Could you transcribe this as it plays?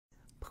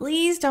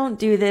Please don't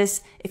do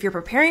this if you're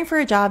preparing for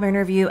a job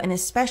interview, and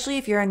especially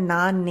if you're a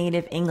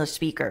non-native English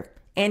speaker.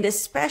 And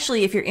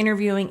especially if you're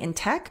interviewing in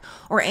tech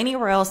or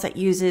anywhere else that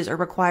uses or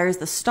requires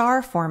the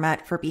STAR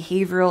format for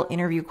behavioral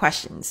interview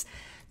questions.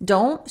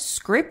 Don't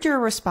script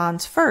your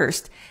response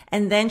first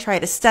and then try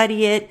to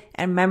study it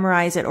and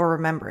memorize it or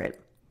remember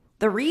it.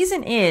 The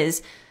reason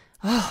is,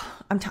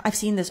 I've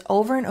seen this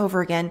over and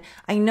over again.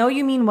 I know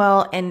you mean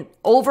well, and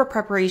over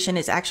preparation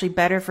is actually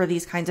better for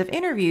these kinds of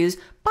interviews,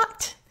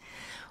 but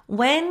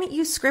when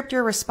you script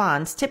your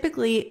response,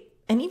 typically,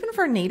 and even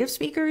for native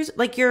speakers,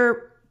 like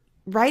your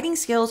writing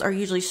skills are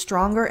usually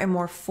stronger and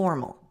more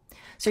formal.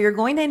 So you're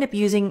going to end up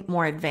using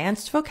more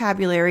advanced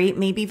vocabulary,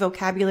 maybe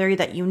vocabulary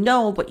that you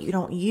know, but you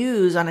don't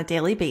use on a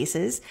daily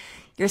basis.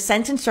 Your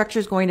sentence structure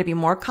is going to be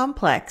more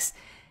complex.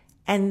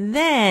 And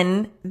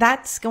then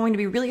that's going to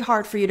be really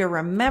hard for you to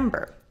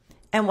remember.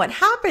 And what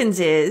happens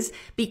is,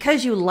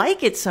 because you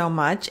like it so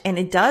much and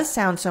it does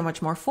sound so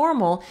much more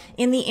formal,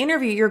 in the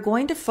interview, you're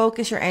going to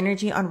focus your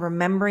energy on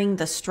remembering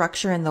the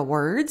structure and the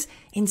words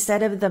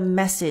instead of the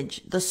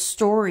message, the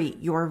story,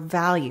 your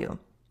value.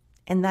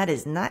 And that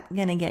is not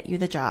going to get you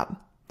the job.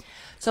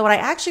 So what I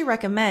actually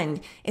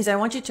recommend is I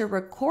want you to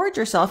record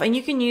yourself, and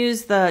you can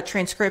use the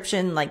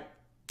transcription like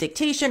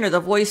dictation or the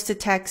voice to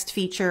text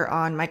feature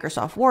on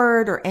Microsoft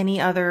Word or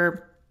any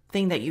other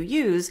thing that you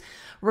use.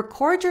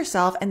 Record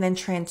yourself and then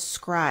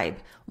transcribe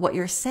what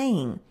you're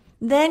saying.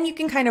 Then you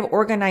can kind of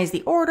organize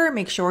the order,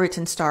 make sure it's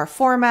in STAR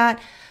format,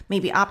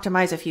 maybe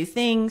optimize a few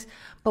things.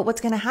 But what's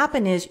going to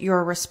happen is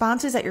your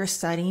responses that you're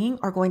studying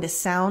are going to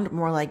sound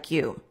more like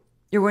you.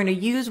 You're going to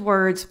use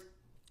words.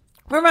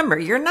 Remember,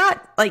 you're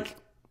not like,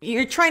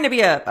 you're trying to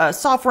be a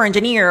software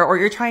engineer, or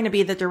you're trying to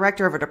be the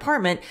director of a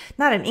department,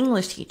 not an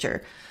English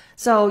teacher.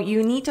 So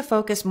you need to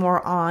focus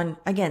more on,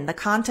 again, the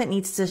content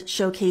needs to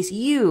showcase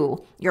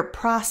you, your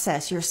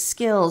process, your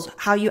skills,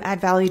 how you add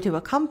value to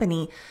a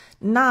company,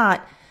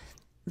 not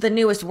the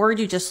newest word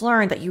you just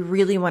learned that you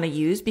really want to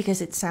use because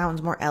it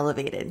sounds more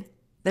elevated.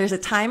 There's a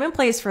time and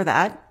place for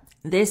that.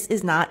 This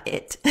is not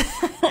it.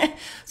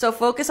 So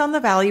focus on the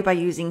value by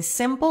using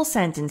simple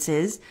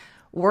sentences,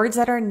 words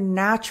that are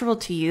natural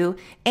to you,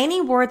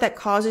 any word that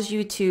causes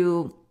you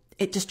to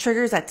it just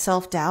triggers that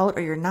self-doubt,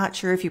 or you're not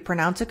sure if you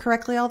pronounce it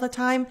correctly all the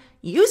time,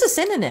 use a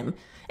synonym.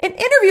 An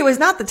interview is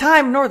not the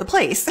time nor the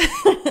place.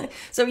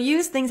 So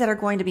use things that are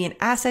going to be an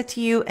asset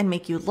to you and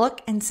make you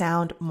look and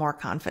sound more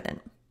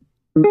confident.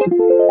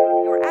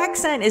 Your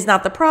accent is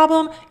not the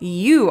problem.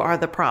 You are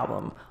the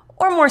problem.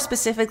 Or more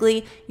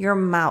specifically, your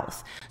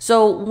mouth.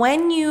 So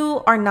when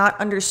you are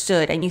not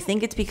understood and you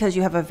think it's because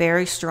you have a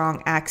very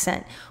strong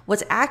accent,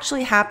 what's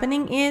actually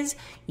happening is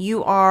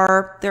there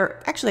are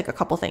actually like a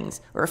couple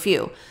things, or a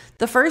few.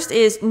 The first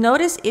is,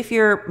 notice if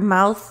your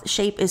mouth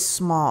shape is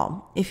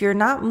small. If you're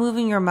not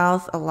moving your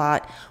mouth a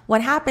lot,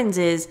 what happens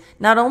is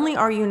not only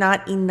are you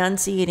not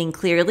enunciating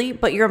clearly,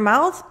 but your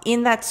mouth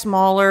in that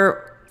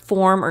smaller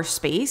form or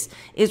space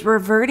is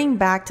reverting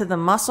back to the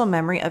muscle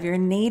memory of your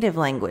native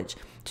language.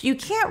 So you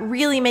can't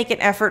really make an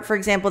effort. For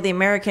example, the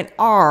American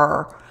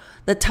R,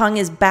 the tongue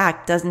is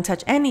back, doesn't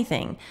touch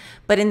anything.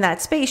 But in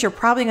that space, you're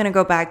probably going to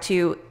go back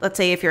to, let's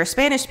say if you're a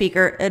Spanish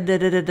speaker,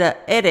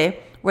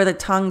 where the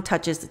tongue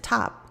touches the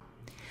top.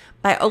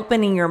 By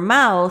opening your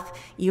mouth,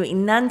 you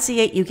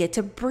enunciate, you get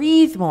to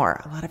breathe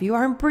more. A lot of you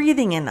aren't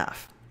breathing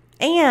enough.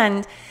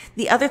 And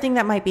the other thing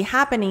that might be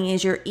happening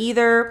is you're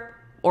either,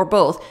 or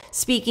both,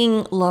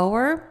 speaking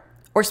lower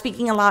or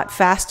speaking a lot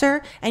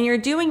faster. And you're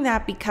doing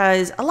that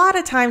because a lot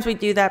of times we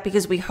do that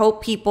because we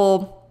hope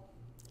people,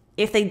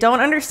 if they don't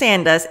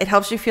understand us, it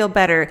helps you feel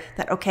better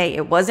that, okay,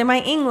 it wasn't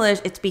my English,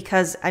 it's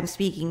because I'm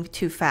speaking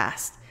too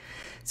fast.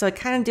 So I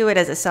kind of do it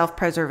as a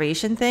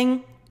self-preservation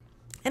thing.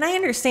 And I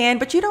understand,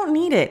 but you don't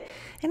need it.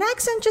 An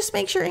accent just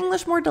makes your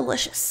English more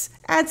delicious.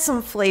 Add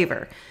some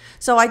flavor.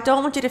 So I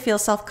don't want you to feel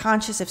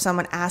self-conscious if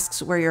someone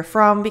asks where you're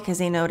from because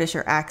they notice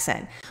your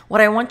accent.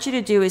 What I want you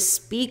to do is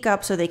speak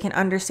up so they can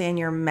understand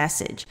your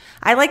message.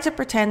 I like to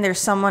pretend there's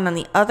someone on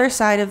the other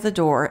side of the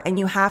door and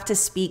you have to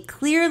speak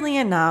clearly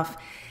enough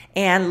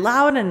and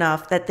loud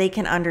enough that they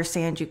can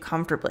understand you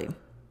comfortably.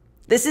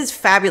 This is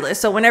fabulous.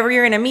 So whenever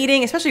you're in a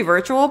meeting, especially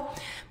virtual,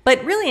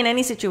 but really in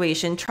any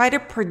situation, try to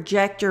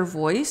project your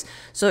voice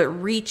so it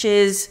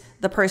reaches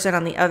the person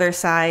on the other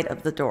side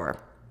of the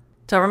door.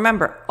 So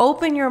remember,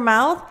 open your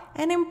mouth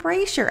and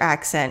embrace your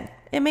accent.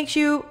 It makes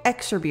you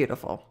extra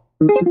beautiful.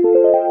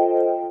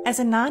 As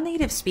a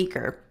non-native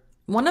speaker,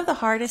 one of the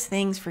hardest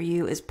things for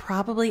you is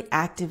probably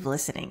active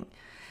listening.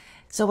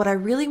 So what I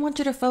really want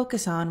you to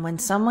focus on when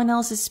someone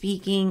else is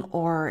speaking,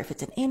 or if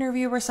it's an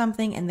interview or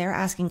something and they're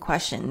asking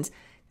questions,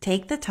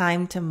 take the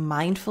time to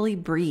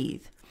mindfully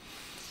breathe.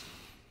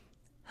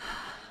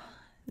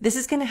 This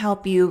is going to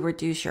help you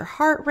reduce your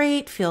heart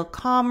rate, feel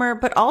calmer,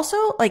 but also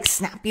like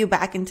snap you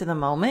back into the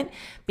moment,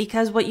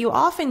 because what you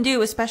often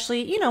do,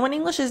 especially, when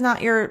English is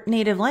not your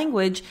native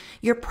language,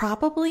 you're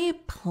probably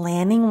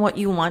planning what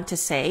you want to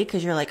say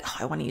because you're like, oh,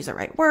 I want to use the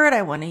right word.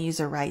 I want to use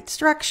the right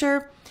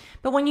structure.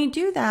 But when you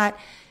do that,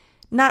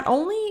 Not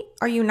only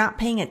are you not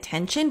paying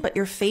attention, but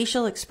your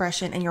facial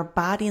expression and your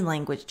body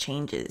language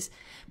changes.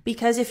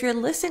 Because if you're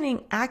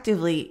listening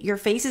actively, your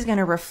face is going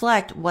to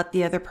reflect what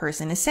the other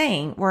person is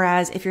saying.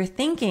 Whereas if you're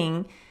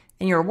thinking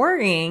and you're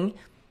worrying,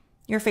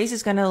 your face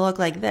is going to look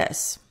like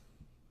this.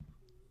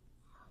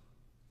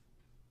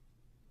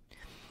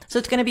 So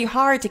it's going to be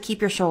hard to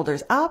keep your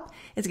shoulders up.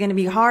 It's going to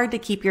be hard to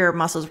keep your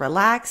muscles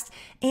relaxed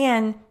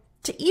and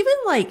to even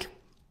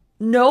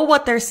know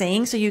what they're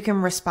saying so you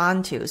can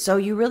respond to. So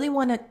you really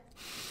want to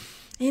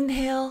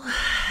inhale,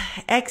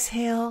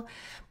 exhale,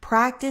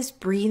 practice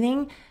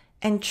breathing,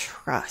 and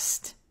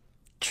trust.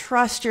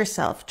 Trust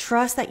yourself.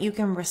 Trust that you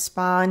can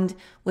respond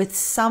with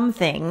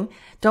something.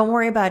 Don't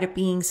worry about it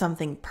being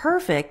something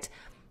perfect.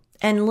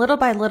 And little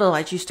by little,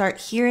 as you start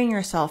hearing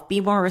yourself be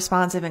more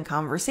responsive in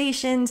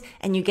conversations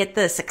and you get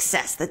the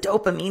success, the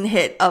dopamine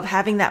hit of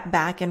having that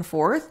back and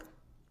forth,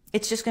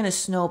 it's just going to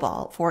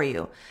snowball for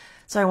you.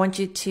 So I want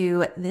you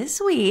to, this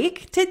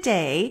week,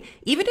 today,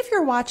 even if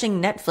you're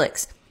watching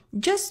Netflix,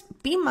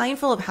 just be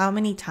mindful of how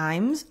many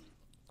times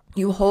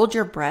you hold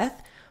your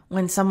breath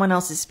when someone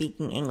else is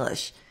speaking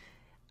English.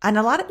 And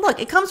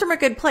look, it comes from a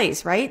good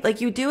place, right?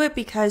 Like you do it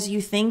because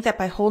you think that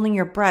by holding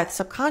your breath,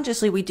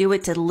 subconsciously we do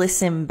it to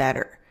listen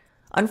better.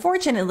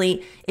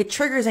 Unfortunately, it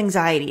triggers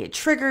anxiety. It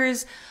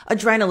triggers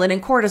adrenaline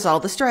and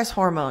cortisol, the stress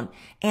hormone.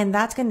 And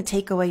that's going to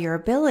take away your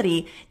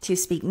ability to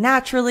speak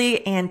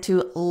naturally and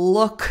to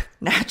look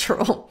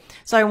natural.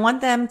 So I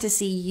want them to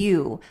see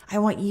you. I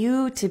want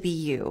you to be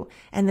you.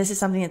 And this is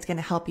something that's going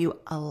to help you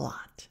a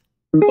lot.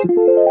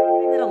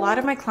 A lot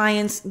of my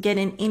clients get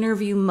in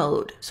interview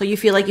mode. So you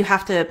feel like you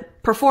have to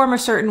perform a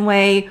certain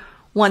way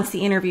once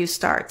the interview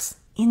starts.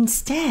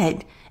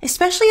 Instead,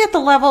 especially at the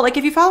level, like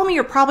if you follow me,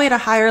 you're probably at a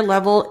higher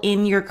level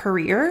in your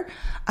career.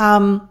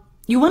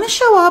 You want to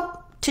show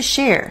up to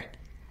share.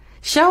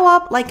 Show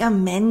up like a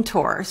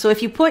mentor. So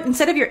if you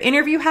instead of your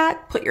interview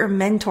hat, put your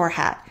mentor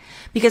hat.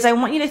 Because I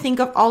want you to think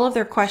of all of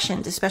their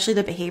questions, especially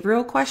the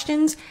behavioral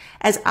questions,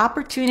 as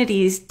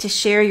opportunities to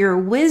share your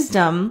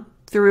wisdom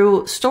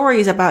through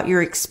stories about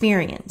your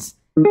experience.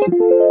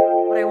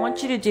 What I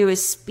want you to do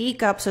is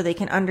speak up so they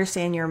can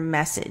understand your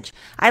message.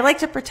 I like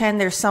to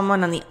pretend there's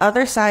someone on the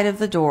other side of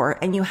the door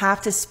and you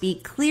have to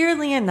speak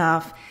clearly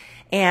enough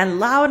and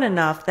loud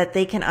enough that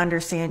they can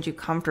understand you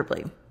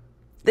comfortably.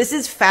 This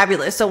is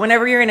fabulous. So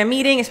whenever you're in a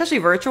meeting, especially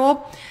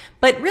virtual,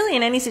 but really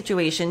in any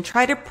situation,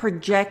 try to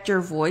project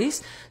your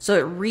voice so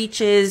it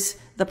reaches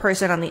the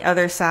person on the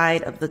other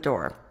side of the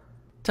door.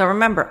 So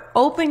remember,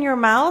 open your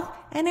mouth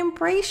and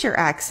embrace your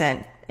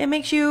accent. It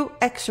makes you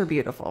extra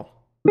beautiful.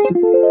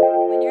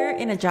 When you're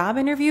in a job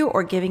interview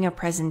or giving a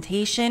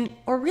presentation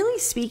or really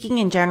speaking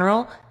in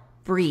general,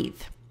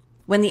 breathe.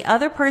 When the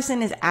other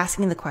person is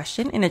asking the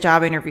question in a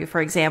job interview, for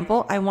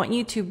example, I want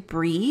you to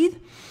breathe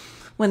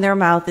when their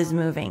mouth is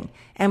moving.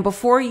 And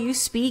before you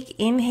speak,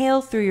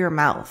 inhale through your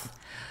mouth.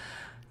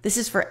 This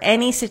is for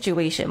any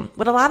situation.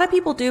 What a lot of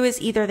people do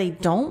is either they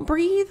don't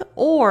breathe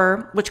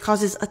or, which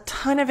causes a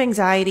ton of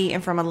anxiety.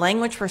 And from a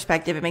language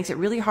perspective, it makes it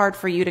really hard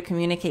for you to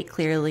communicate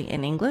clearly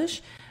in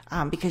English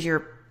because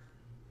you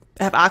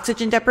have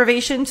oxygen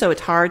deprivation. So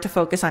it's hard to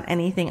focus on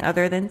anything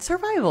other than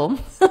survival.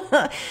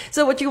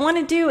 So what you want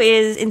to do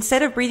is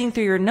instead of breathing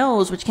through your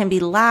nose, which can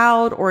be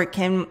loud or it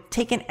can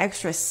take an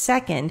extra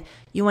second,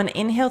 you want to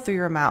inhale through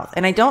your mouth.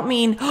 And I don't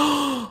mean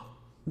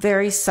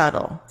very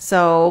subtle.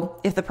 So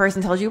if the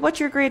person tells you, what's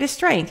your greatest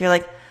strength? You're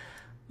like,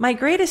 my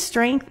greatest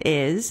strength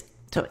is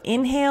to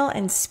inhale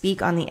and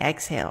speak on the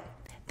exhale.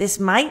 This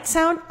might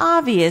sound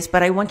obvious,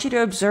 but I want you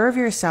to observe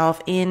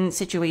yourself in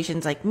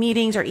situations like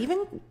meetings or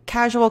even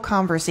casual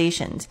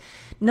conversations.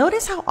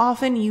 Notice how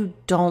often you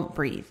don't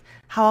breathe,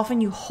 how often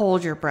you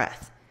hold your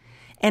breath.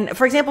 And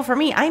for example, for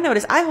me, I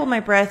notice I hold my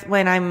breath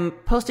when I'm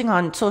posting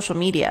on social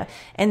media,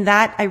 and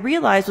that I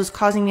realized was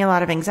causing me a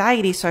lot of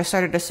anxiety. So I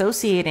started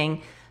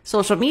associating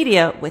social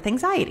media with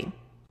anxiety.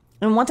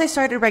 And once I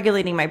started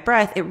regulating my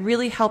breath, it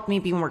really helped me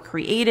be more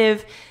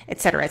creative,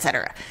 et cetera, et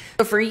cetera.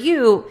 So for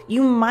you,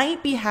 you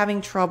might be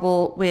having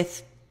trouble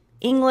with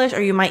English,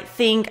 or you might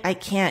think I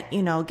can't,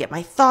 get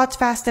my thoughts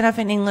fast enough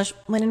in English,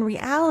 when in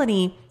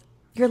reality,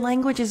 your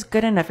language is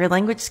good enough. Your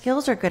language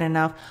skills are good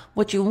enough.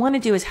 What you want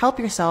to do is help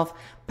yourself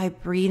by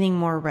breathing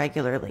more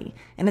regularly.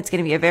 And it's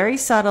going to be a very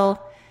subtle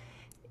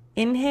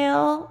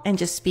inhale and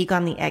just speak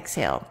on the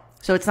exhale.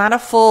 So it's not a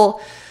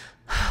full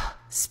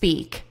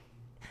speak.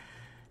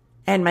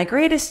 And my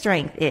greatest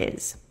strength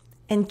is,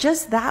 and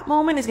just that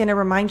moment is going to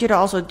remind you to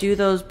also do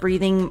those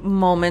breathing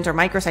moments or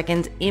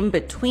microseconds in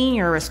between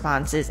your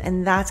responses.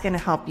 And that's going to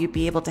help you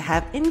be able to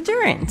have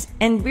endurance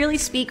and really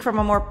speak from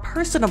a more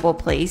personable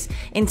place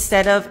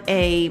instead of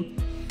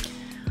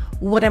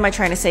what am I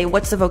trying to say?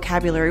 What's the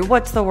vocabulary?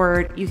 What's the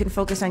word? You can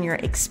focus on your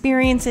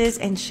experiences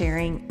and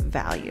sharing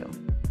value.